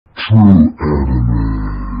true enemy.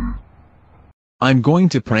 I'm going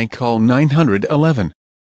to prank call 911.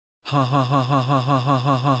 Ha ha ha ha ha ha ha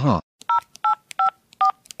ha ha ha.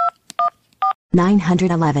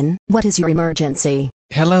 911, what is your emergency?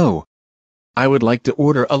 Hello. I would like to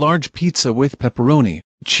order a large pizza with pepperoni,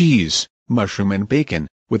 cheese, mushroom and bacon,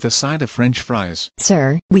 with a side of French fries.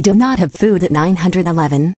 Sir, we do not have food at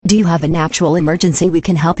 911. Do you have an actual emergency we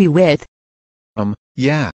can help you with?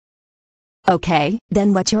 Yeah. Okay,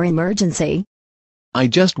 then what's your emergency? I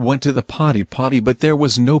just went to the potty but there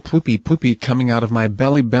was no poopy coming out of my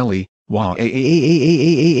belly. Wow.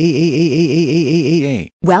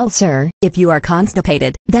 Well, sir, if you are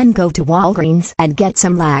constipated, then go to Walgreens and get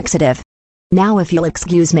some laxative. Now if you'll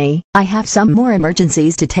excuse me, I have some more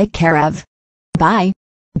emergencies to take care of. Bye.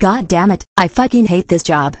 God damn it, I fucking hate this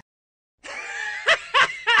job.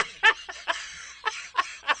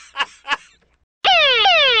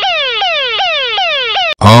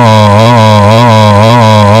 Oh,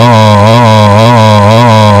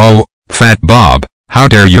 Fat Bob, how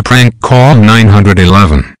dare you prank call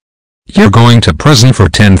 911? You're going to prison for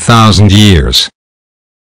 10,000 years.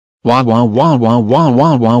 Wah wah wah wah wah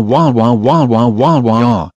wah wah wah wah wah wah wah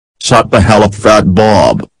wah. Shut the hell up, Fat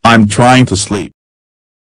Bob. I'm trying to sleep.